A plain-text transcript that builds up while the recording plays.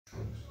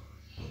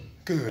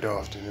Good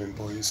afternoon,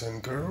 boys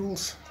and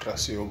girls.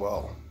 Trust you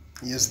well.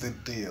 Here's the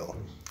deal.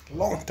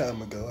 Long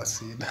time ago I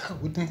said I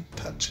wouldn't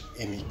touch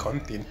any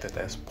content that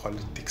has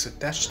politics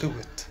attached to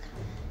it.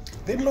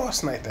 Then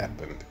last night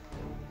happened.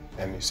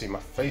 And you see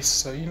my face,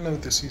 so you know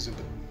this is a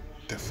bit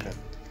different.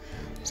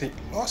 See,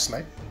 last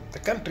night, the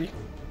country,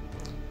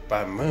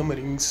 by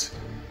murmurings,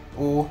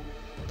 or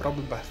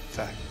probably by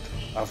fact,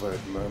 I've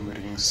heard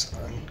murmurings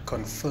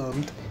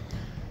unconfirmed,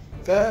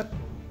 that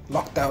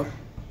lockdown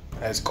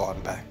has gone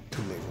back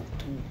to level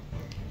 2.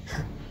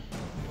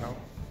 Now,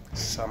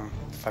 some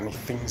funny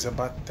things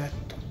about that.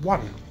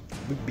 One,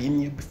 we've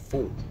been here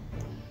before.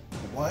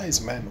 A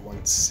wise man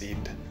once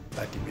said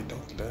that if you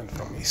don't learn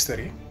from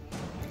history,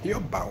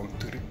 you're bound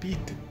to repeat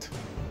it.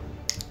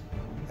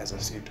 As I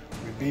said,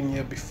 we've been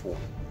here before.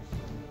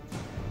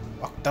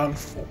 Lockdown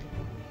 4.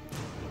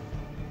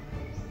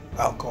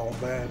 Alcohol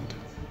banned.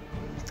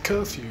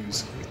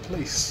 Curfews in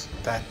place.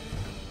 That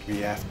we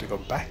have to go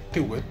back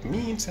to it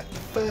means that the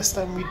first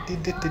time we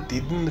did it, it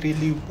didn't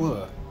really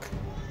work.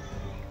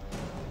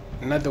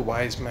 Another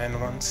wise man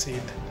once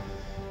said,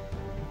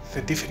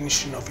 the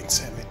definition of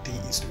insanity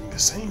is doing the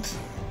same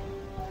thing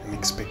and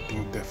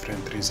expecting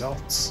different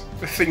results.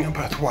 The thing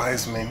about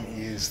wise men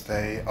is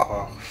they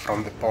are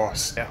from the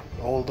past. Yeah,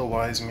 all the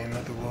wise men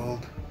of the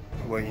world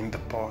were in the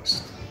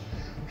past.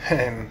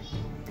 And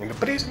in the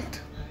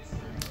present,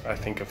 I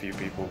think a few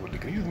people would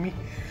agree with me,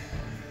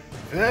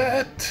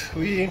 that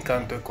we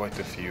encounter quite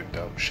a few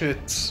dumb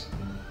shits.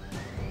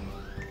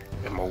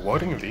 And more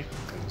worryingly,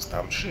 those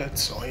dumb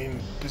shits are in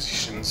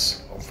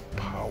positions of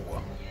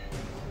power.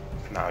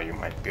 Now you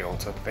might be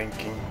also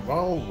thinking,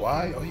 well,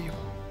 why are you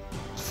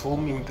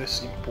filming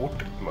this in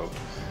portrait mode?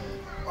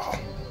 Oh,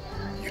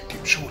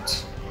 YouTube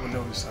Shorts. Who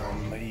knows, I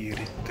may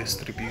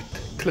redistribute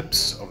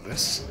clips of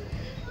this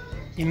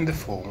in the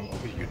form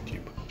of a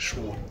YouTube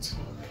Short.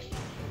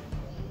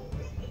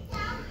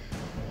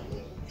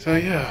 So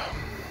yeah,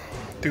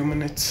 2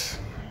 minutes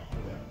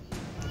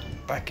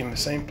back in the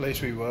same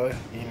place we were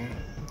in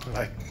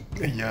like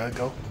a year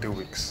ago, 2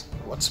 weeks.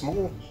 What's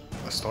more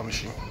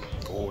astonishing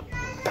or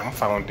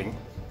dumbfounding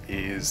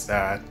is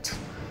that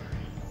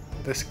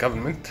this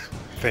government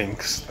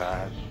thinks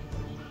that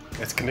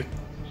it's gonna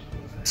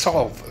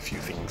solve a few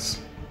things.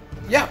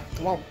 Yeah,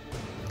 well,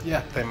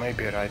 yeah, they may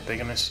be right.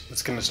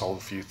 It's gonna solve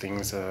a few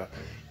things.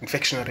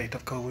 Infection rate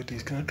of COVID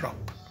is gonna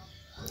drop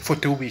for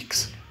 2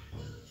 weeks.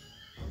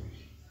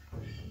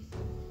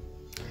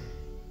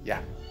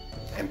 Yeah,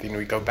 and then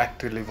we go back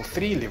to level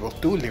 3, level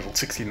 2, level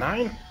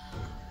 69,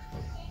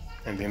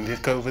 and then the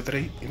COVID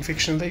rate,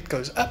 infection rate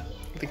goes up.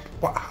 I think,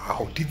 wow,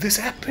 how did this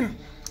happen?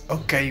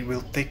 Okay,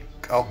 we'll take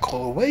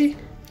alcohol away,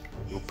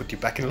 we'll put you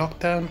back in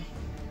lockdown,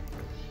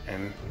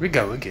 and we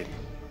go again.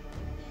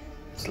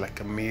 It's like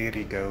a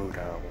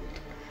merry-go-round.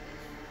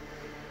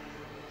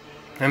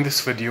 And this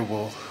video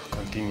will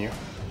continue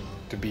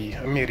to be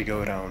a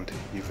merry-go-round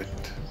if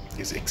it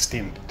is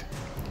extended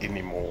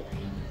anymore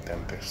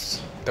than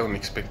this. Don't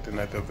expect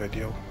another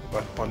video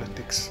about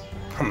politics.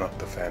 I'm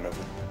not a fan of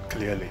it,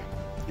 clearly.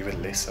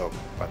 Even less so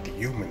about the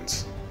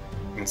humans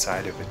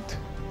inside of it.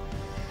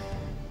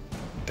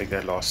 Take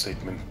that last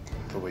statement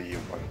the way you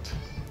want.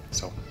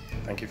 So,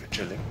 thank you for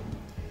chilling.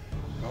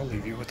 I'll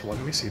leave you with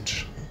one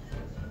message.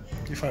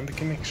 You found the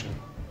connection.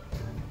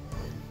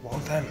 Well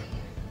done.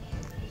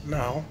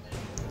 Now,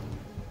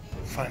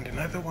 find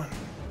another one.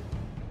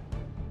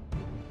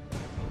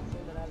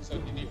 So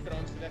did you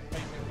transfer that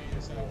payment to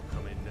yourself?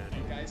 Come in there.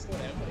 You guys still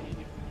have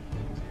any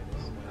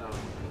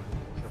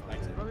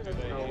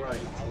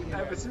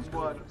Ever since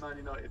Bayern at Man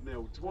United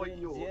nil, Dwight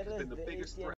York has been the biggest threat.